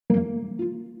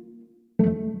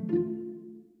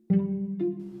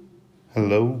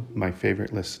Hello, my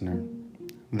favorite listener.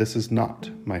 This is not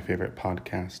my favorite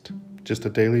podcast, just a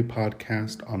daily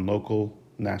podcast on local,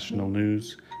 national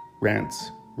news,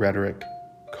 rants, rhetoric,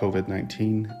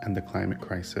 COVID-19, and the climate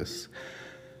crisis.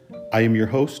 I am your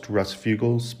host, Russ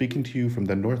Fugel, speaking to you from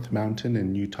the North Mountain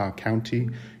in Utah County,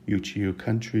 Uchiu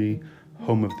Country,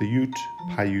 home of the Ute,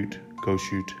 Paiute,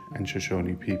 Goshute, and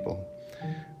Shoshone people.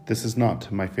 This is not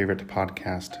my favorite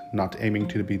podcast, not aiming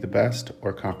to be the best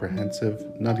or comprehensive,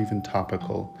 not even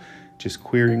topical, just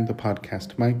queering the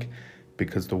podcast mic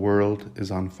because the world is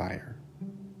on fire.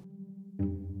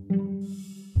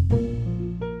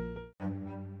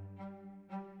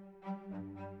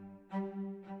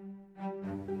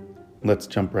 Let's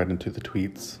jump right into the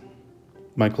tweets.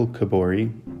 Michael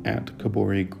Kabori at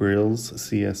Kabori Grills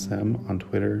CSM on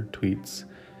Twitter tweets,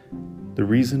 "The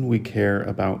reason we care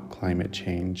about climate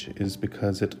change is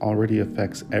because it already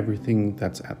affects everything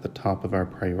that's at the top of our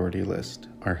priority list: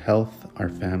 our health, our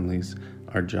families,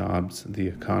 our jobs, the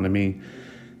economy,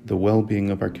 the well-being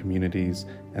of our communities,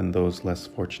 and those less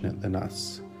fortunate than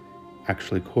us."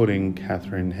 Actually quoting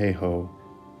Katharine Hayhoe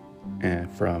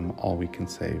from All We Can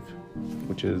Save,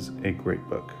 which is a great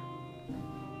book.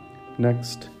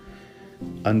 Next,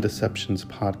 Undeceptions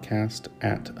Podcast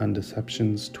at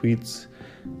Undeceptions tweets,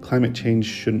 "Climate change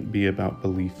shouldn't be about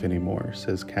belief anymore,"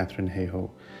 says Katharine Hayhoe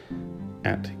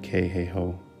at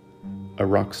KHayhoe, "a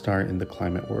rock star in the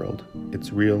climate world.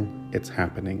 It's real, it's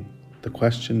happening. The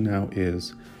question now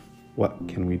is, what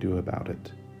can we do about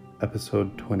it?"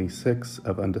 Episode 26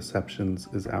 of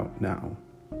Undeceptions is out now.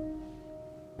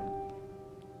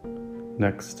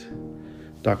 Next,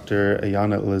 Dr.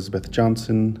 Ayana Elizabeth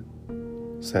Johnson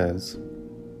says,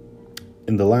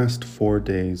 "In the last 4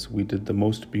 days, we did the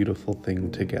most beautiful thing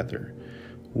together.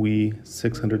 We,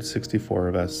 664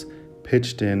 of us,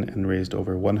 pitched in and raised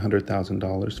over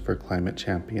 $100,000 for climate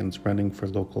champions running for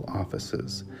local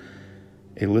offices.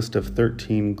 A list of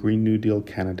 13 Green New Deal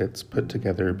candidates put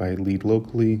together by Lead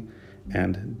Locally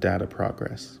and Data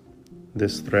Progress.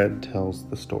 This thread tells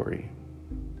the story."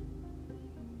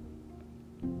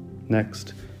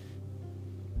 Next,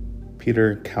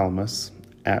 Peter Kalmus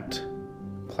at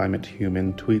Climate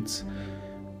Human tweets,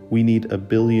 "We need 1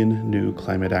 billion new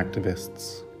climate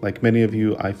activists. Like many of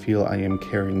you, I feel I am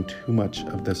carrying too much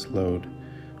of this load.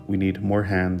 We need more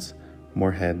hands,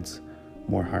 more heads,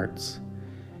 more hearts.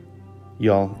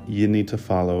 Y'all, you need to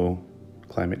follow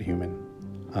Climate Human."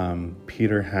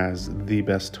 Peter has the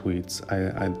best tweets.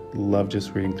 I love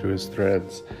just reading through his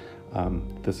threads.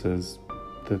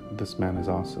 This man is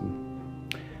awesome.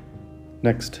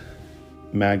 Next,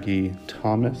 Maggie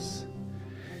Thomas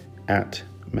at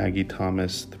Maggie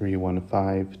Thomas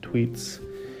 315 tweets,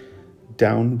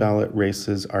 "Down ballot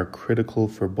races are critical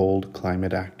for bold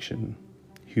climate action.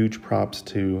 Huge props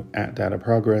to at Data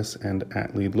Progress and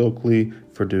at Lead Locally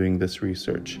for doing this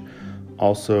research.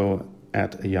 Also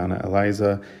at Ayana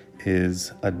Eliza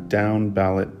is a down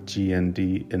ballot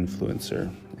GND influencer,"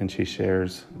 and she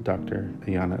shares Dr.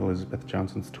 Ayana Elizabeth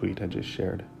Johnson's tweet I just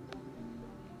shared.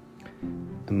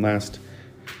 And last,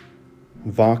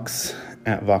 Vox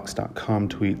at Vox.com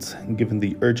tweets, "Given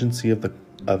the urgency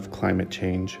of climate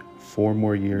change, 4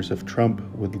 more years of Trump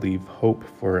would leave hope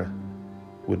for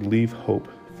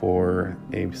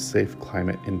a safe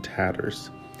climate in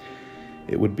tatters.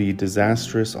 It would be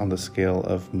disastrous on the scale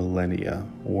of millennia,"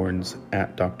 warns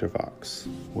at Dr. Vox,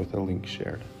 with a link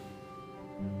shared.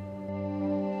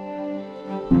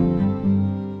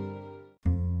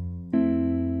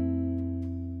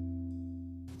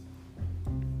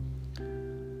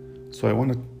 So I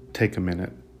want to take a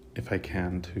minute, if I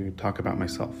can, to talk about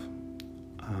myself.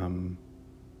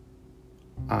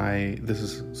 This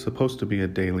is supposed to be a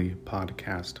daily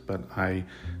podcast, but I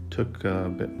took a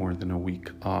bit more than a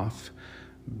week off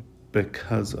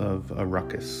because of a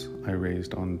ruckus I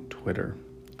raised on Twitter.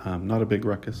 Not a big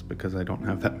ruckus because I don't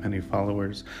have that many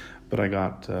followers, but I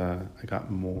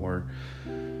got more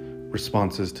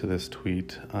responses to this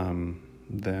tweet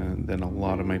than a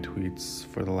lot of my tweets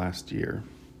for the last year.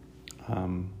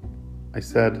 I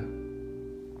said,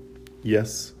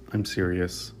 "Yes, I'm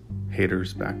serious.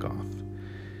 Haters, back off.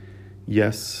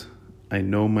 Yes, I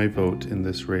know my vote in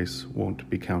this race won't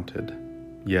be counted.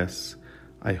 Yes,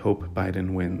 I hope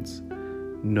Biden wins.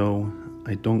 No,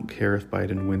 I don't care if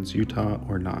Biden wins Utah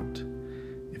or not.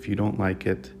 If you don't like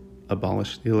it,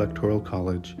 abolish the Electoral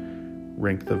College,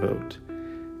 rank the vote,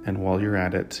 and while you're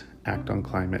at it, act on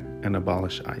climate and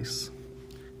abolish ICE."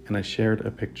 And I shared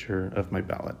a picture of my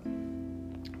ballot.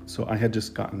 So I had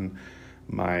just gotten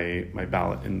my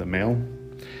ballot in the mail,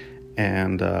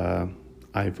 and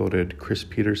I voted Chris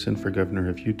Peterson for governor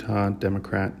of Utah,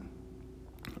 Democrat,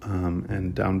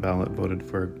 and down ballot voted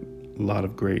for lot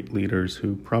of great leaders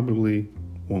who probably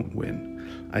won't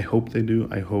win. I hope they do.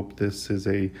 I hope this is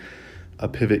a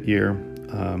pivot year,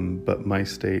 but my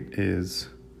state is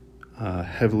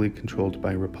heavily controlled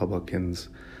by Republicans,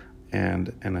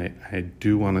 and I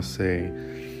do want to say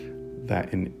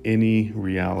that in any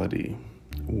reality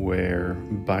where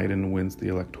Biden wins the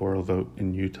electoral vote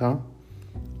in Utah,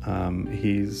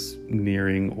 he's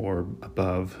nearing or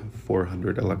above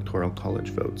 400 electoral college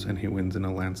votes, and he wins in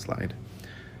a landslide.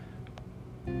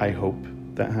 I hope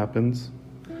that happens.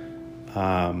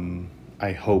 I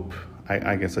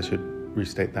guess I should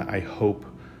restate that. I hope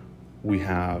we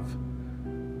have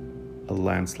a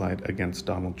landslide against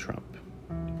Donald Trump.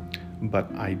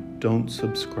 But I don't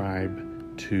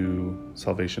subscribe to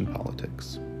salvation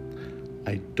politics.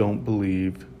 I don't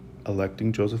believe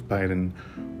electing Joseph Biden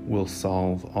will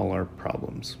solve all our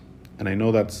problems. And I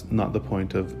know that's not the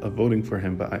point of voting for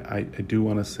him, but I do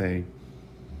want to say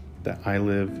that I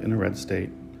live in a red state,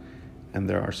 and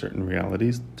there are certain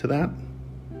realities to that.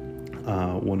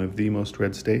 One of the most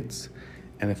red states,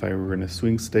 and if I were in a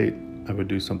swing state, I would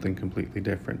do something completely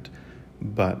different.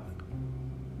 But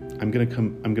I'm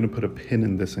gonna put a pin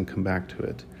in this and come back to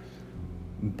it.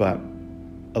 But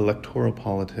electoral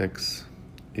politics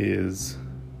is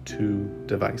too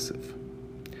divisive.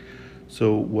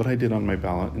 So what I did on my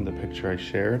ballot in the picture I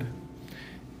shared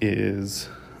is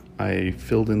I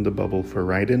filled in the bubble for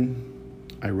write-in.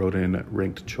 I wrote in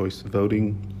ranked choice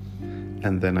voting,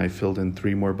 and then I filled in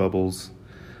 3 more bubbles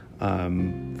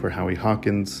for Howie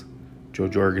Hawkins, Jo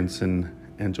Jorgensen,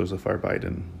 and Joseph R.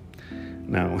 Biden.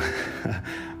 Now,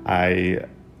 I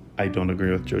don't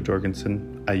agree with Jo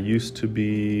Jorgensen. I used to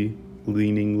be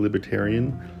leaning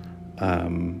libertarian,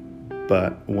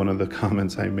 but one of the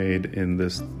comments I made in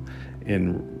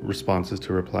responses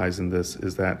to replies in this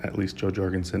is that at least Jo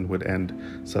Jorgensen would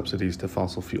end subsidies to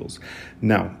fossil fuels.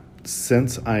 Now,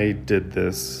 since I did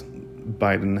this,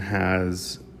 Biden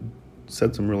has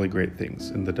said some really great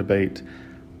things in the debate.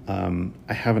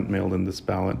 I haven't mailed in this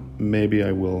ballot. Maybe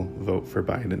I will vote for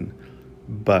Biden.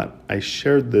 But I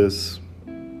shared this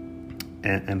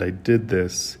and I did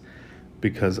this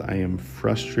because I am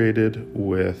frustrated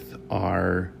with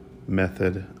our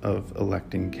method of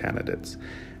electing candidates.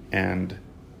 And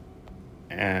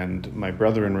my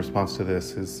brother, in response to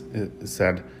this,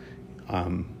 said,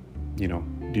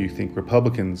 do you think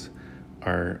Republicans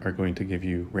are going to give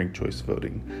you ranked choice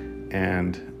voting?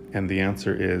 And the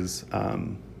answer is,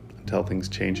 until things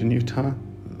change in Utah,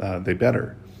 they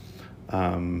better.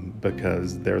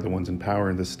 Because they're the ones in power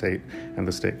in the state, and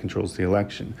the state controls the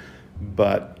election.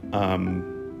 But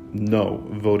no,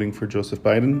 voting for Joseph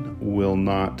Biden will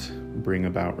not bring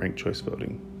about ranked choice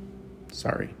voting.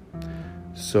 Sorry.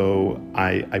 So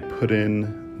I put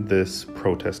in this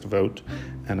protest vote,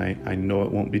 and I know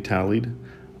it won't be tallied.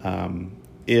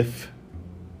 If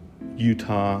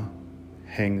Utah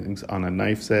hangs on a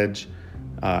knife's edge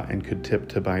and could tip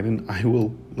to Biden, I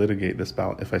will litigate this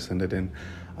ballot if I send it in.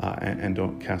 And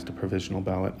don't cast a provisional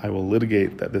ballot. I will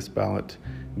litigate that this ballot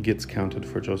gets counted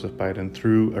for Joseph Biden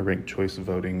through a ranked choice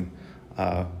voting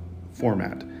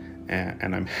format.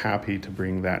 And I'm happy to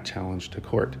bring that challenge to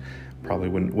court. Probably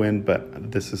wouldn't win,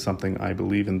 but this is something I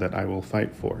believe in that I will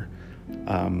fight for.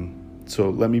 So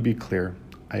let me be clear.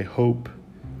 I hope,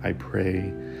 I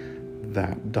pray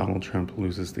that Donald Trump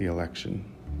loses the election.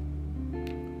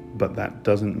 But that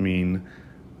doesn't mean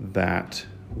that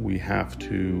we have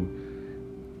to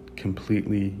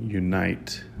completely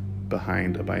unite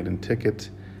behind a Biden ticket,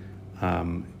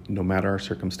 no matter our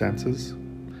circumstances.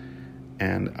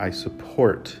 And I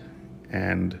support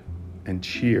and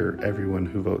cheer everyone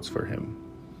who votes for him.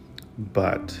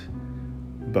 But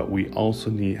we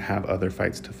also have other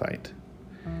fights to fight.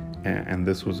 And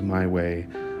this was my way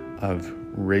of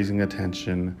raising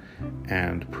attention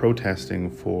and protesting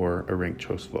for a ranked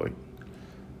choice vote.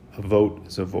 A vote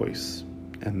is a voice,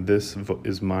 and this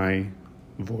is my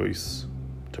voice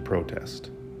to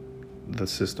protest the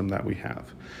system that we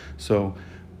have. So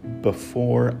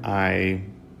before I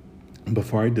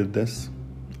did this,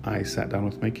 I sat down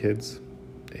with my kids,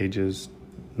 ages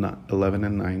 11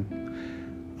 and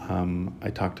 9. I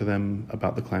talked to them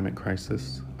about the climate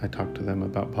crisis. I talked to them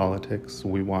about politics.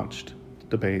 We watched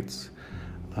debates.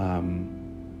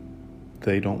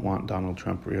 They don't want Donald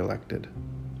Trump reelected.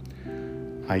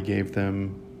 I gave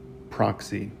them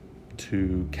proxy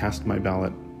to cast my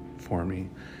ballot for me,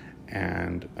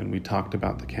 and we talked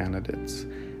about the candidates,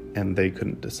 and they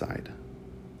couldn't decide.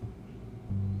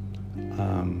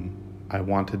 I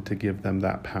wanted to give them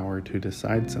that power to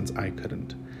decide since I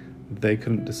couldn't. They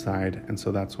couldn't decide, and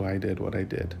so that's why I did what I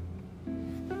did.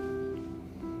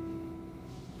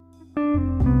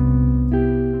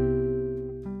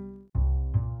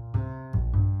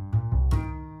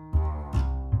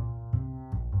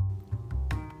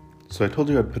 So I told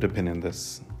you I'd put a pin in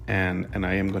this, and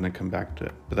I am going to come back to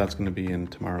it, but that's going to be in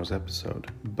tomorrow's episode.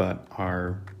 But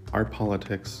our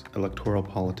politics, electoral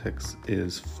politics,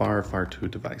 is far, far too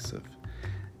divisive.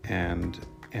 And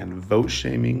vote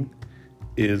shaming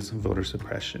is voter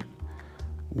suppression.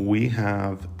 We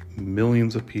have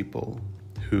millions of people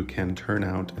who can turn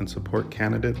out and support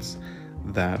candidates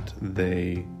that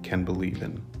they can believe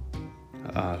in,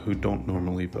 who don't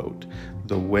normally vote.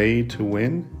 The way to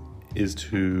win is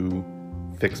to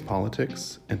fix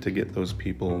politics and to get those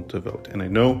people to vote. And I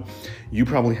know you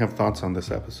probably have thoughts on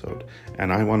this episode,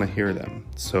 and I want to hear them.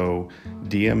 So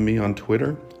DM me on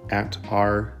Twitter at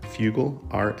rfugal,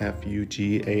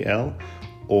 RFUGAL,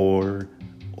 or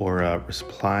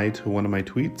reply to one of my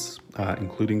tweets,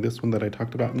 including this one that I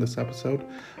talked about in this episode.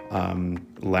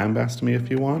 Lambast me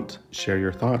if you want. Share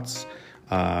your thoughts.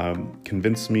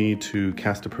 Convince me to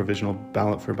cast a provisional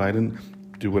ballot for Biden.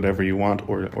 Do whatever you want,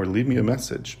 or leave me a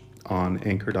message on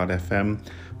anchor.fm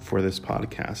for this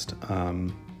podcast.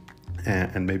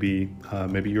 And maybe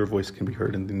your voice can be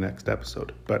heard in the next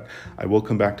episode. But I will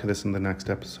come back to this in the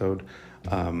next episode.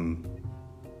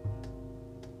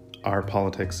 Our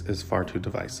politics is far too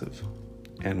divisive,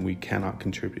 and we cannot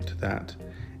contribute to that.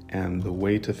 And the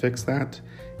way to fix that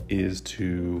is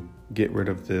to get rid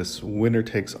of this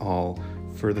winner-takes-all,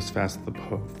 furthest past the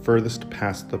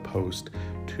post,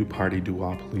 two-party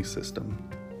duopoly system.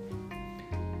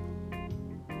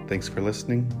 Thanks for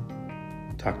listening.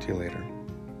 Talk to you later.